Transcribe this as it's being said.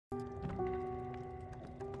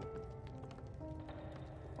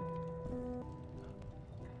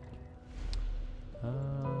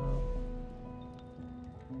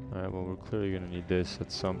clearly gonna need this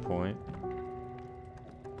at some point.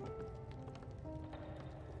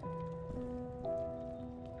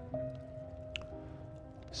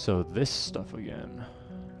 So this stuff again.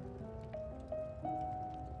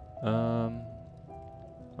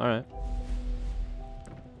 Alright.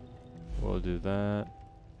 We'll do that.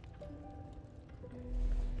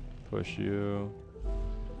 Push you.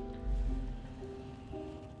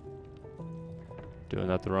 Doing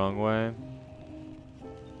that the wrong way.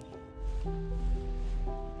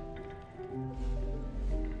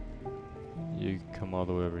 You come all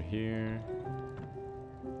the way over here.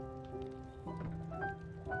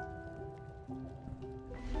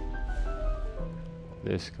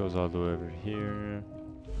 This goes all the way over here.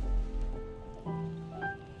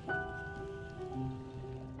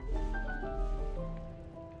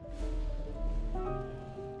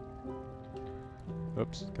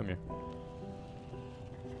 Oops, come here.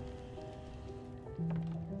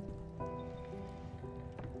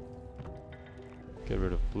 Get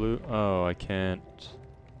rid of blue. Oh, I can't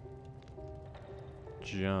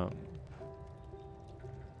jump.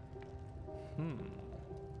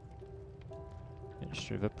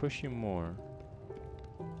 Interesting. If I push you more,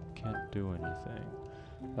 can't do anything.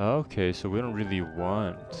 Okay, so we don't really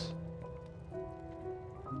want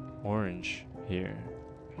orange here.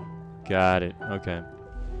 Got it. Okay.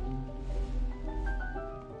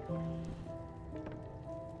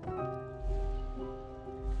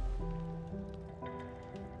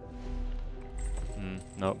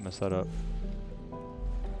 Nope, messed that up.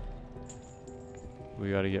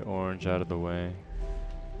 We gotta get orange out of the way.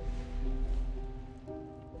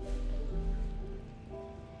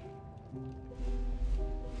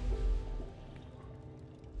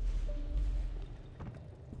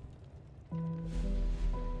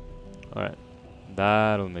 Alright,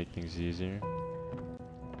 that'll make things easier.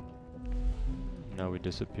 Now we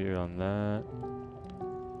disappear on that.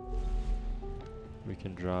 We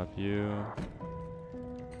can drop you.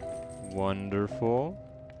 Wonderful.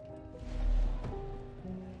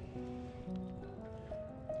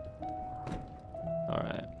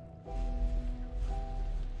 Alright.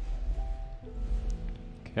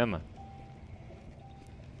 Come on.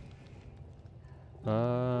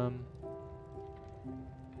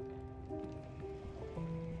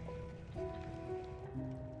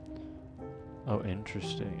 Oh,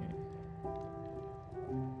 interesting.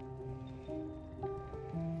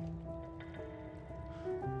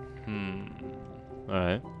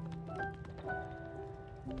 Alright.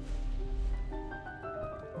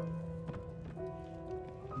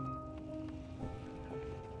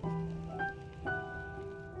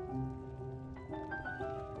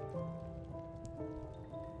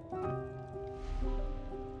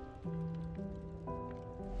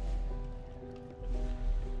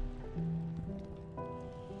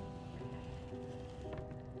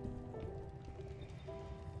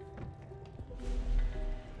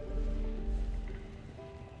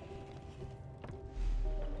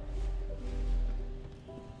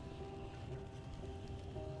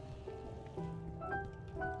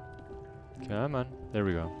 Come on. There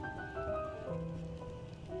we go.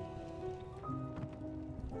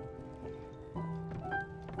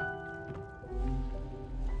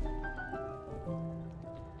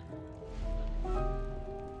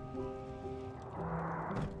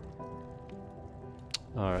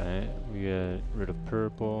 Alright, we get rid of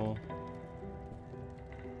purple.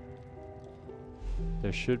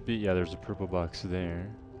 There should be, yeah, there's a purple box there.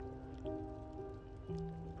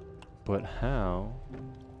 But how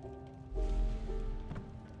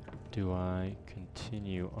do I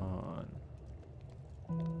continue on?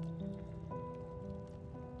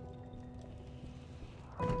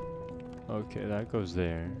 Okay, that goes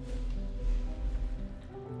there.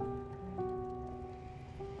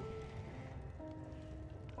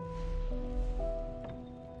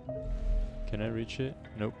 Can I reach it?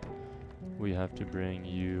 Nope. We have to bring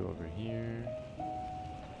you over here.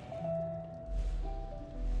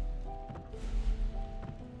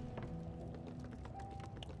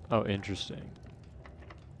 Oh, interesting.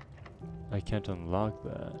 I can't unlock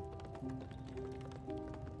that.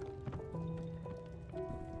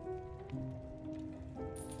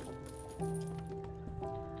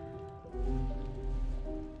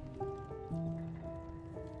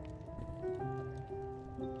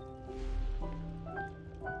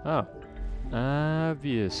 Oh,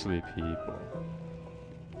 obviously, people.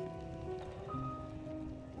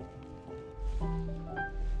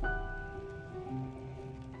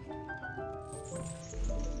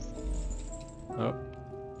 Oh.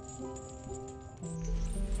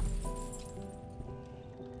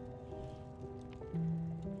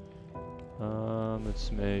 Let's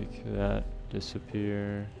Let's make that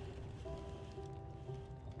disappear.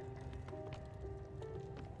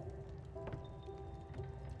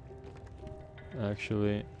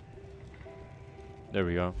 Actually, there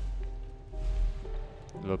we go.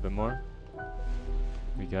 A little bit more.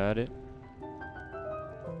 We got it.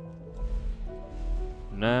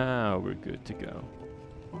 Now we're good to go.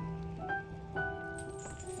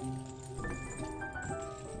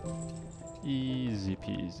 Easy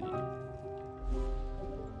peasy.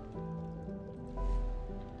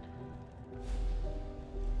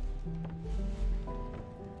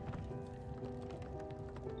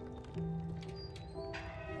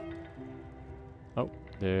 Oh,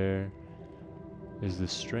 there is the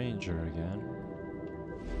stranger again.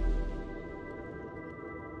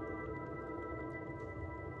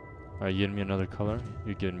 Are you getting me another color?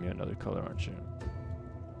 You're getting me another color, aren't you?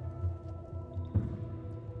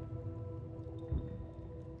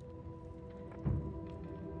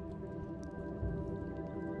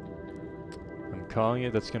 I'm calling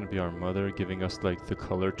it. That's gonna be our mother giving us like the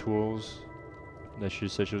color tools that she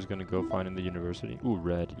said she was gonna go find in the university. Ooh,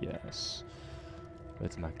 red, yes.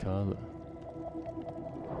 That's my color.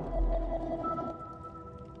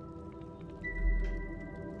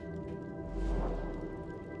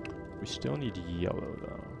 We still need yellow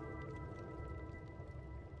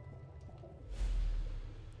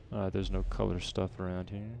though. There's no color stuff around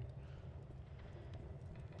here.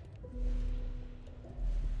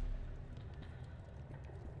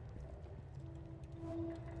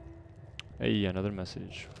 Hey, another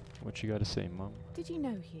message. What you gotta say, Mom? Did you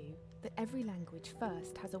know, Hugh, that every language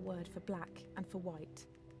first has a word for black and for white,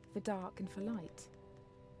 for dark and for light?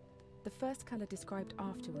 The first colour described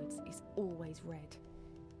afterwards is always red.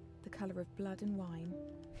 The colour of blood and wine,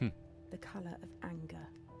 the colour of anger.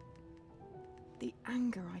 The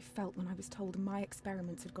anger I felt when I was told my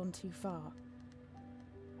experiments had gone too far.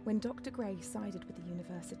 When Dr. Gray sided with the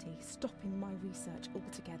university, stopping my research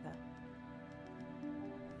altogether.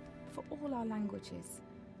 For all our languages,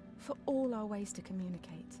 for all our ways to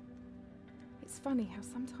communicate. It's funny how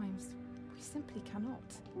sometimes we simply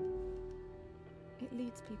cannot. It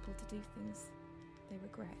leads people to do things they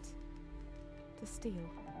regret. To steal,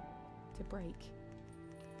 to break,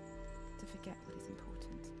 to forget what is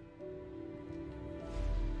important.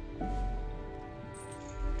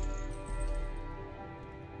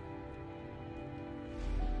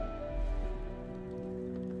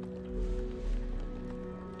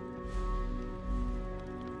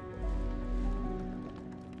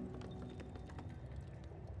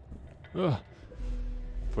 Ugh.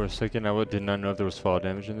 For a second, I did not know if there was fall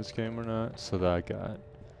damage in this game or not, so that got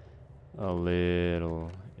a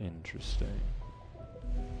little interesting.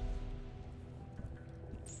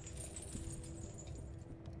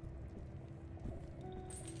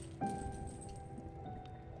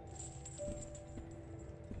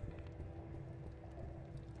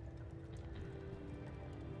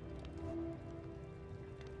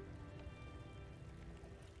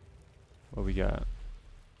 What we got?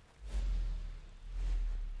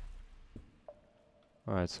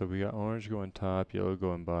 Alright, so we got orange going top, yellow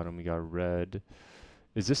going bottom, we got red.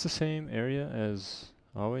 Is this the same area as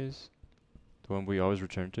always? The one we always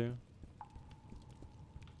return to?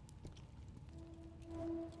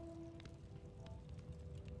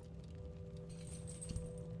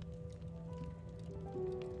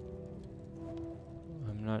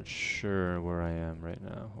 I'm not sure where I am right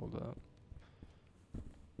now. Hold up.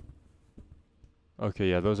 Okay,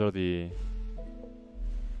 yeah, those are the...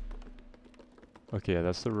 Okay, yeah,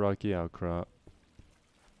 that's the rocky outcrop.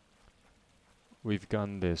 We've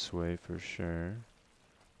gone this way for sure.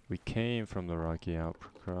 We came from the rocky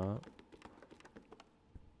outcrop.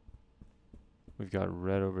 We've got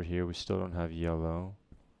red over here. We still don't have yellow.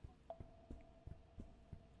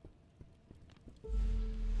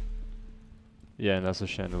 Yeah, and that's the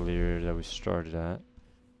chandelier that we started at.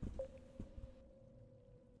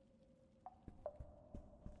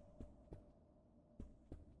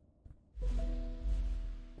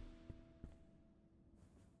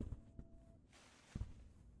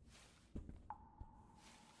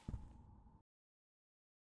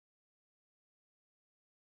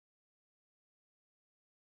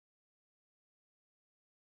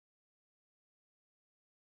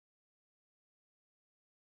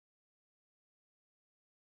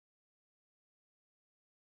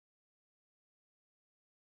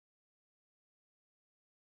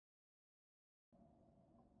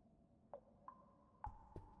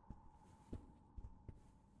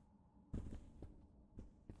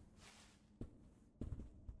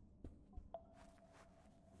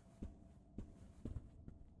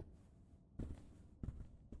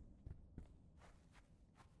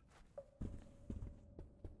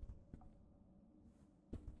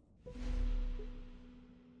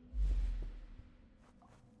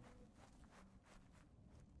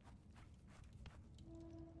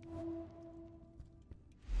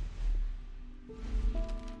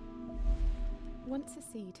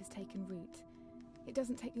 seed has taken root, it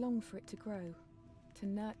doesn't take long for it to grow, to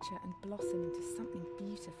nurture and blossom into something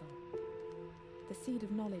beautiful. The seed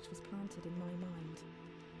of knowledge was planted in my mind,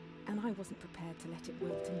 and I wasn't prepared to let it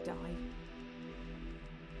wilt and die.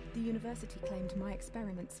 The university claimed my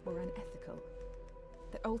experiments were unethical,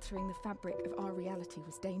 that altering the fabric of our reality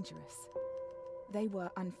was dangerous. They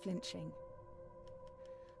were unflinching.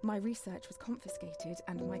 My research was confiscated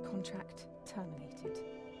and my contract terminated.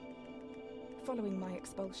 Following my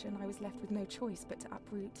expulsion, I was left with no choice but to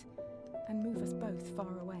uproot and move us both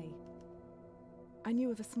far away. I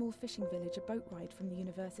knew of a small fishing village a boat ride from the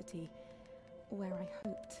university, where I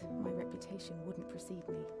hoped my reputation wouldn't precede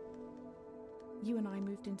me. You and I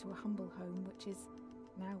moved into a humble home, which is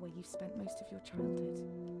now where you've spent most of your childhood.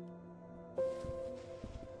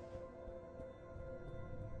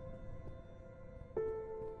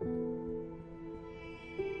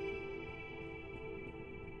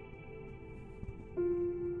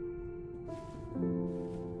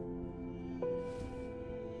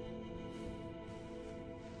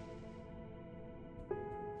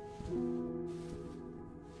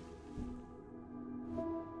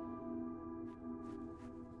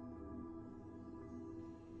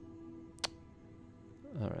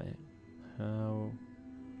 Alright. How...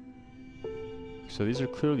 So these are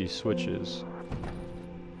clearly switches.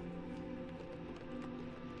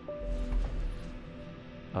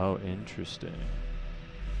 Oh, interesting.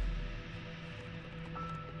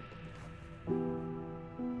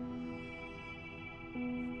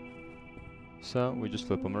 So, we just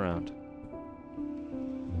flip them around.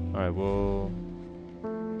 Alright, well...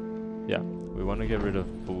 Yeah, we want to get rid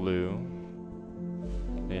of blue.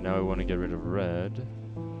 Okay, now we want to get rid of red.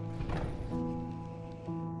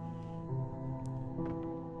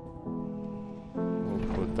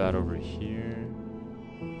 We'll put that over here.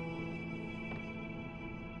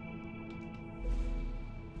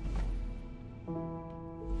 We'll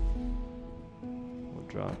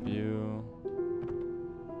drop you.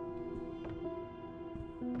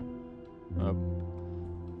 Up.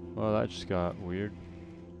 Well, that just got weird.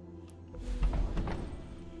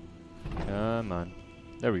 Come on.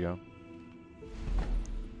 There we go.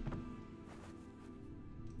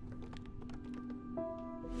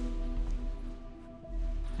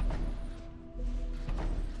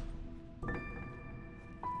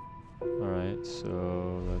 Alright,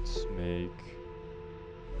 so let's make...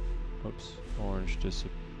 Oops. Orange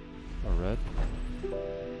or red.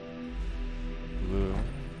 Blue.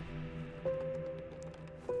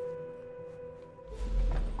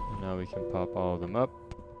 And now we can pop all of them up.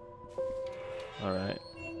 Alright.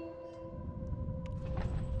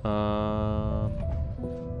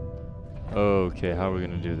 Okay, how are we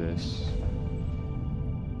gonna do this?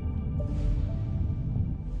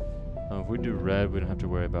 If we do red, we don't have to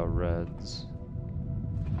worry about reds.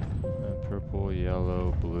 Purple,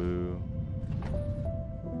 yellow, blue.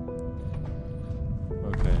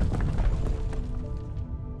 Okay.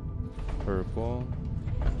 Purple.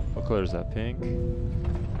 What color is that? Pink?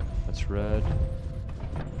 That's red.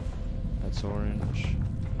 That's orange.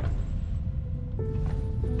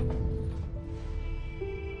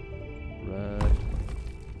 Red.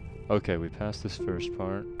 Okay, we passed this first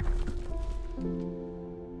part.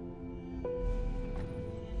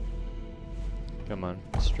 Come on,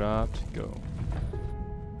 it's dropped, go.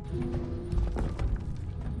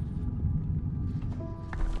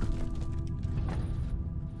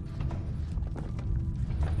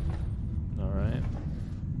 Alright.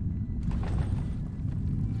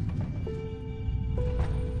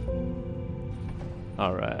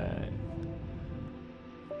 Alright.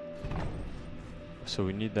 So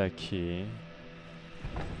we need that key.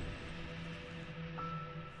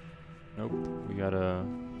 Nope, we gotta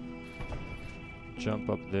jump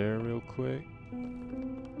up there real quick.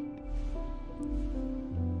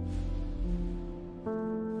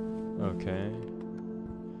 Okay.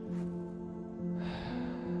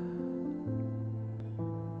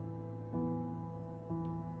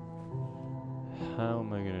 How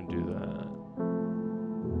am I gonna do that?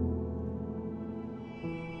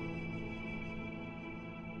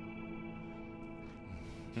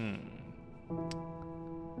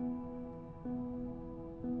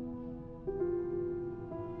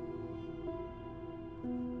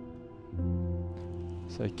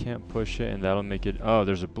 So I can't push it, and that'll make it... Oh,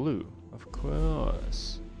 there's a blue. Of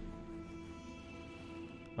course.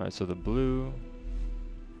 Alright, so the blue...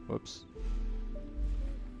 Whoops.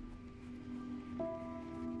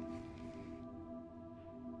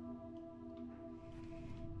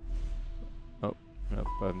 Oh, nope,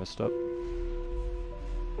 I messed up.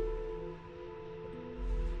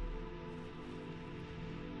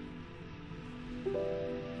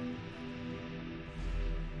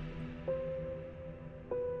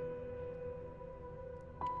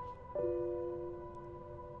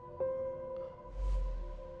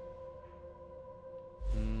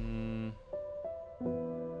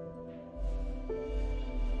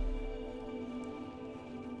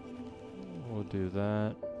 we'll do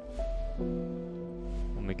that.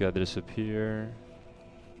 We'll make that disappear.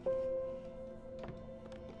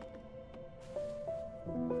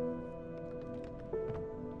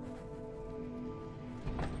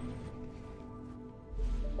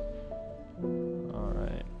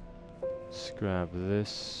 Alright. Let's grab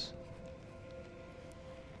this.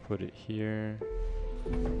 Put it here.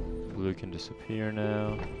 Blue can disappear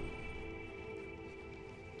now.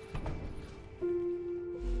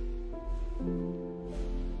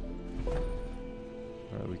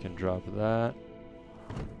 Alright, we can drop that.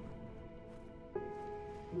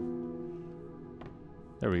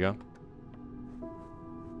 There we go.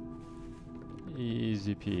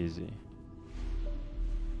 Easy peasy.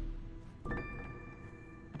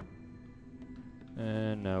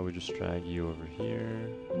 And now we just drag you over here.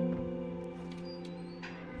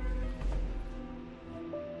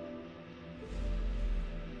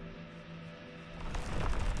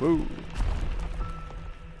 Whoa!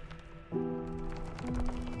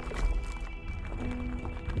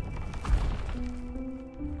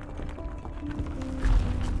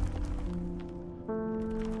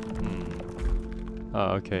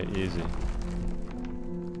 Oh, okay, easy.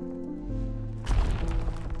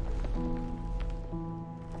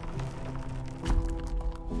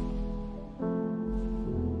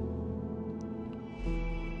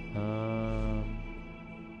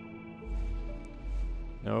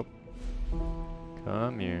 Nope.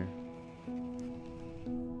 Come here.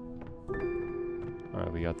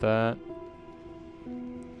 Alright, we got that.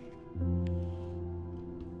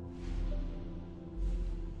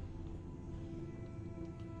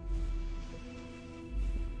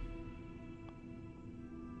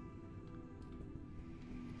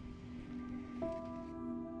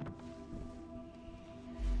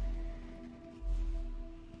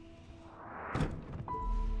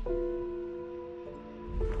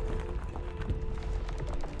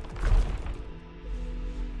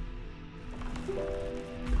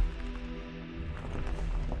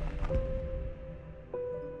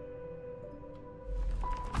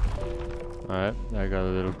 Alright, I got a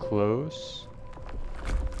little close.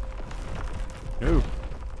 No.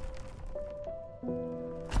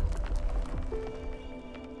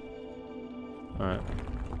 Alright.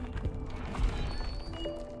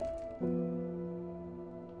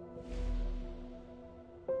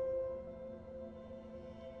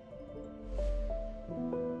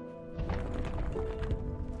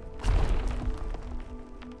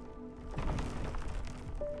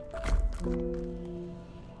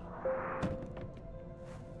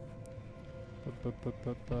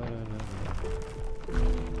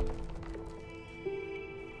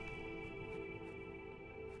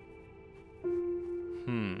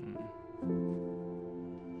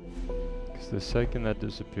 Because the second that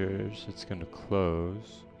disappears, it's going to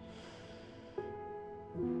close.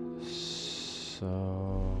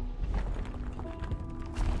 So...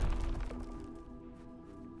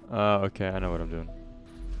 okay, I know what I'm doing.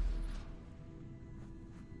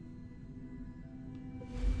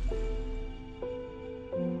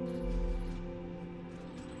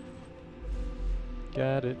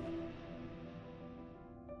 Got it.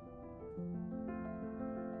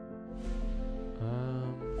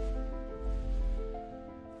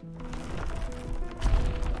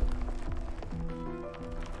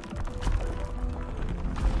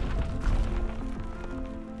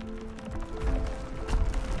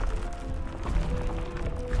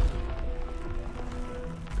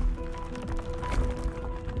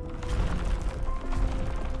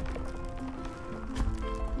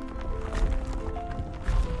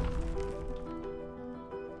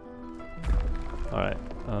 Alright,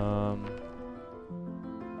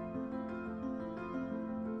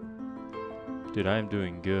 dude, I am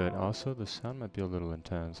doing good. Also, the sound might be a little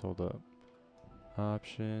intense. Hold up.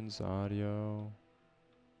 Options, audio.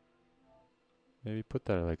 Maybe put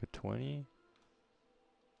that at like a 20.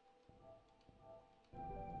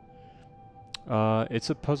 It's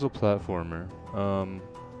a puzzle platformer.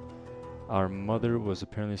 Our mother was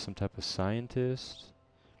apparently some type of scientist.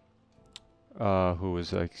 Who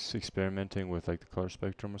was like experimenting with like the color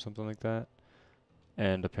spectrum or something like that,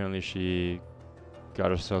 and apparently she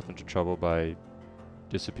got herself into trouble by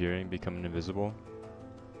disappearing, becoming invisible.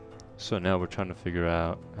 So now we're trying to figure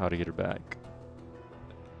out how to get her back.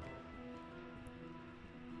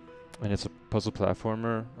 And it's a puzzle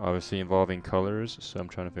platformer, obviously involving colors, so I'm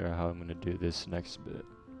trying to figure out how I'm going to do this next bit.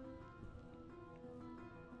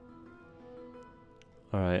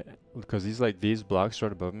 Alright, because these blocks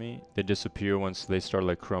right above me, they disappear once they start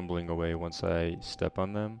like crumbling away once I step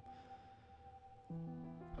on them.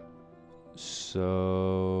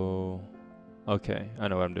 So, okay, I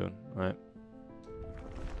know what I'm doing. Alright,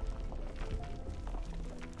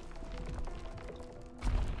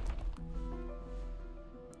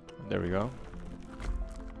 There we go.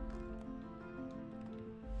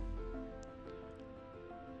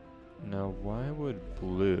 Now, why would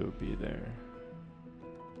blue be there?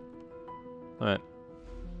 Alright.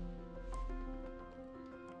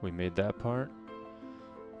 We made that part.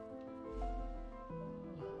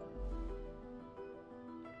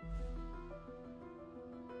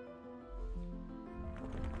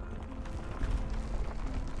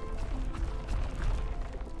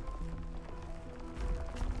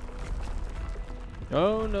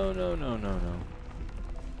 Oh, no, no, no, no, no.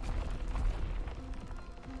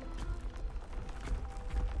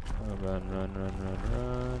 Oh, run, run, run, run,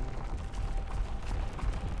 run.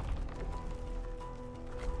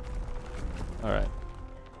 Alright.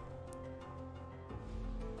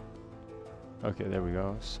 Okay, there we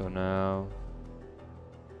go. So now...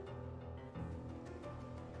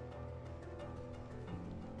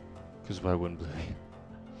 Because why wouldn't blue be?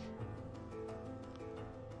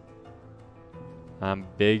 I'm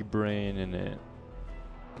big brain in it.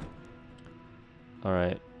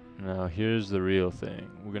 Alright, now here's the real thing.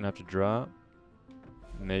 We're gonna have to drop,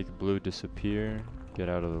 make blue disappear, get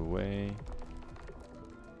out of the way.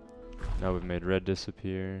 Now we've made red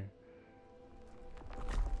disappear.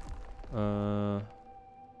 Oh,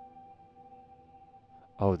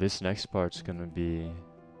 this next part's gonna be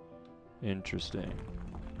interesting.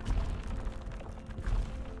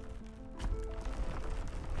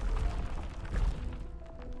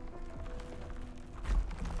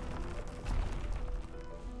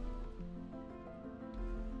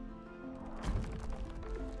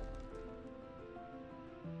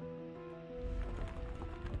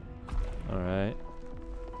 Alright,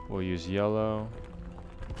 we'll use yellow.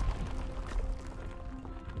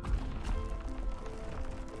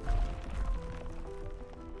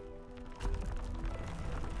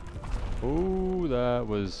 Ooh, that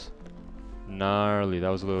was gnarly. That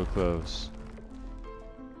was a little close.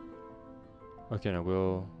 Okay, now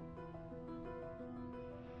we'll...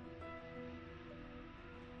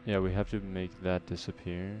 Yeah, we have to make that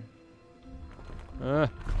disappear. Ah!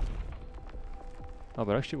 Oh,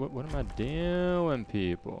 but actually, what am I doing,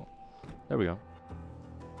 people? There we go.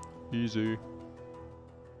 Easy.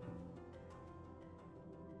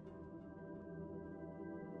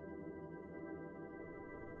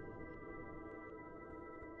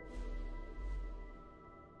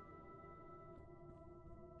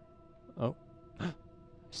 Oh.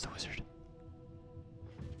 It's the wizard.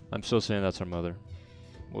 I'm still saying that's her mother.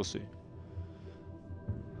 We'll see.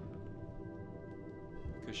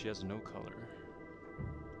 Because she has no color.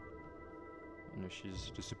 And if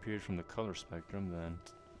she's disappeared from the color spectrum,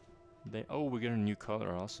 then... Oh, we get a new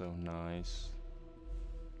color also. Nice.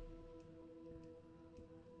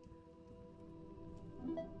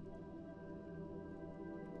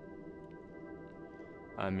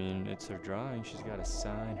 I mean, it's her drawing. She's got to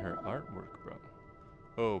sign her artwork, bro.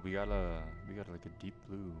 Oh, we got like a deep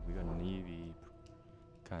blue. We got a navy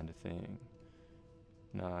kind of thing.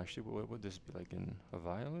 No, actually, what would this be like in a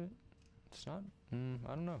violet? It's not.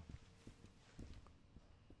 I don't know.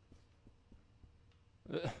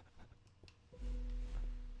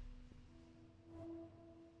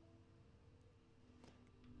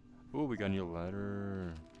 Oh, we got a new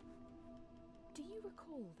letter. Do you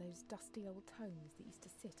recall those dusty old tomes that used to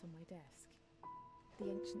sit on my desk? The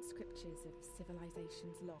ancient scriptures of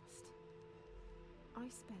civilizations lost. I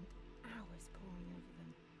spent hours poring over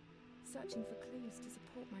them, searching for clues to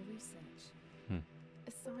support my research.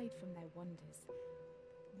 Aside from their wonders,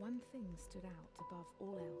 one thing stood out above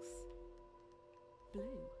all else.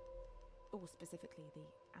 Blue, or specifically the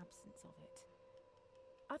absence of it.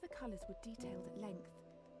 Other colours were detailed at length,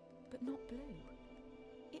 but not blue.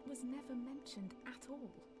 It was never mentioned at all.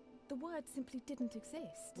 The word simply didn't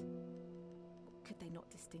exist. Could they not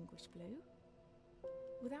distinguish blue?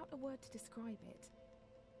 Without a word to describe it,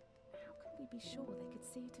 how can we be sure they could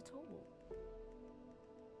see it at all?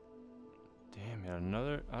 Damn, yeah,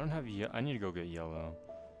 another... I don't have I need to go get yellow.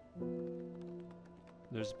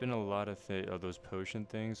 There's been a lot of those potion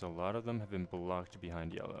things. A lot of them have been blocked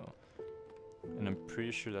behind yellow. And I'm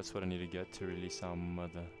pretty sure that's what I need to get to release our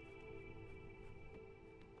mother.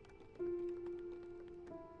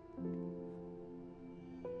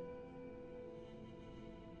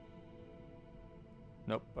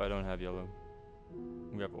 Nope, I don't have yellow.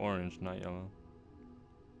 We have orange, not yellow.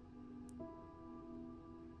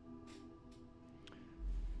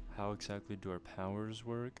 How exactly do our powers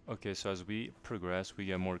work? Okay, so as we progress, we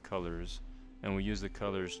get more colors. And we use the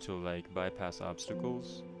colors to, like, bypass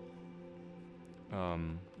obstacles.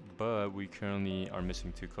 But we currently are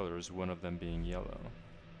missing two colors, one of them being yellow.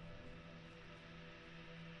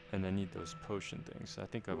 And I need those potion things. I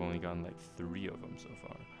think I've only gotten like 3 of them so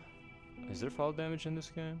far. Is there fall damage in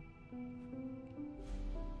this game?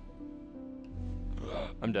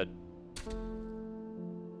 I'm dead.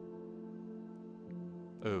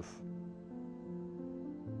 Oof.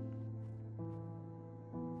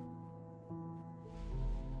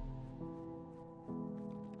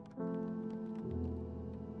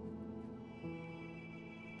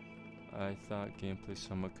 I thought gameplay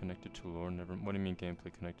somewhat connected to lore. Never. What do you mean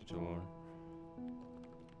gameplay connected to lore?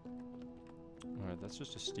 Alright, that's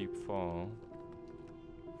just a steep fall.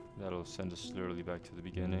 That'll send us literally back to the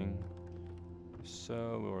beginning.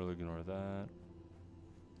 So we'll ignore that.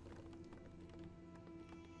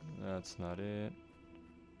 That's not it.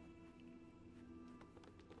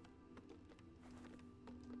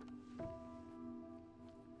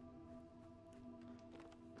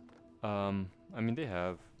 I mean they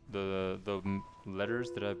have the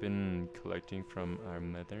letters that I've been collecting from our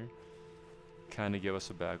mother kind of give us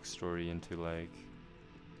a backstory into like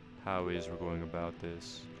how it is we're going about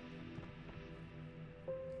this.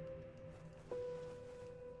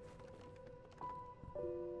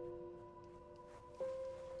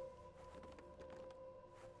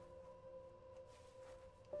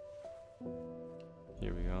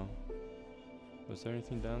 Here we go. Was there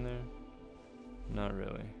anything down there? Not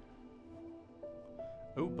really.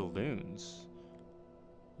 Oh, balloons.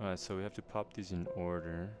 Alright, so we have to pop these in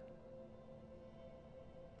order.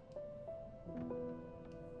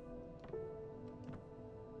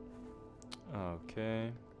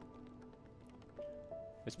 Okay.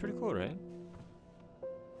 It's pretty cool, right?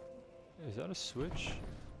 Is that a switch?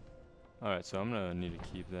 Alright, so I'm gonna need to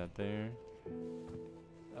keep that there.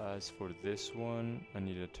 As for this one, I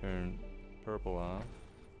need to turn purple off.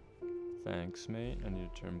 Thanks, mate. I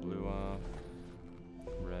need to turn blue off.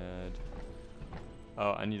 Red.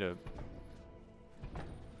 Oh, I need a...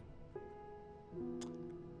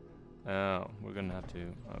 Oh, we're gonna have to...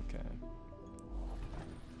 Okay.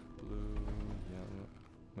 Blue, yellow...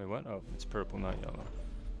 Wait, what? Oh, it's purple, not yellow.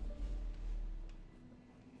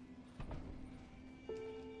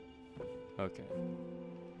 Okay.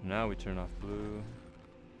 Now we turn off blue.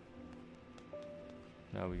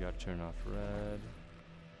 Now we gotta turn off red.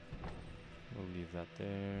 We'll leave that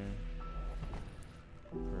there.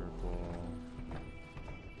 Purple.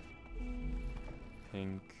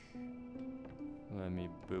 Pink. Let me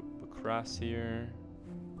boop across here.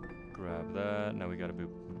 Grab that. Now we gotta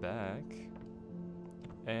boop back.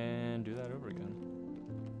 And do that over again.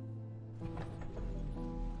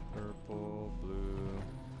 Purple, blue,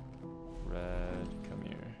 red. Come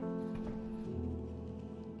here.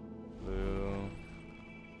 Blue.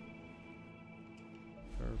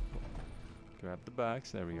 Purple. Grab the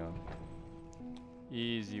backs. There we go.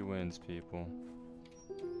 Easy wins, people.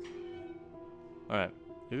 Alright.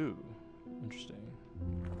 Ooh. Interesting.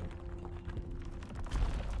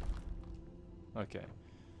 Okay.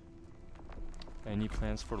 Any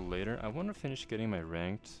plans for later? I want to finish getting my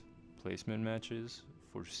ranked placement matches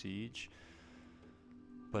for Siege.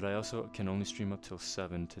 But I also can only stream up till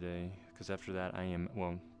 7 today. Because after that I am,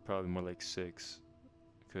 well, probably more like 6.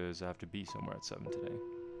 Because I have to be somewhere at 7 today.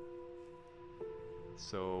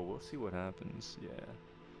 So we'll see what happens. Yeah.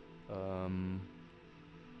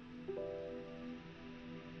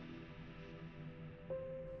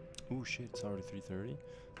 Ooh, shit, it's already 3:30.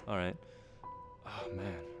 Alright. Oh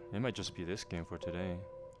man, it might just be this game for today.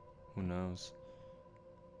 Who knows?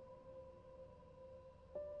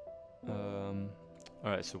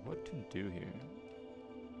 Alright, so what to do here?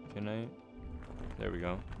 Can I? There we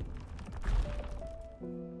go.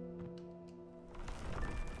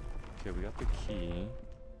 Okay, we got the key.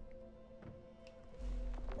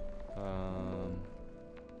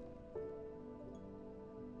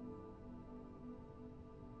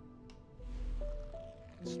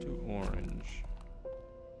 Let's do orange.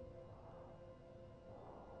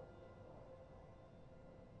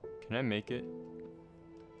 Can I make it?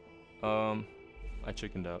 I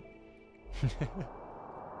chickened out.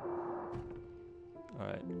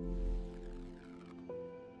 Alright.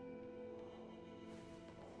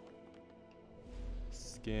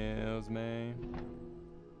 Excuse me.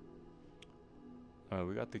 Alright,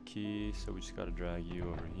 we got the key, so we just gotta drag you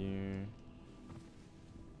over here.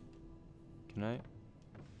 Can I?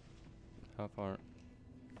 How far?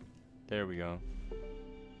 There we go.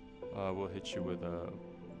 We'll hit you with a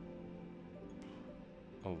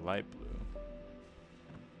light blue.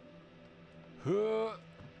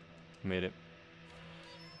 Made it.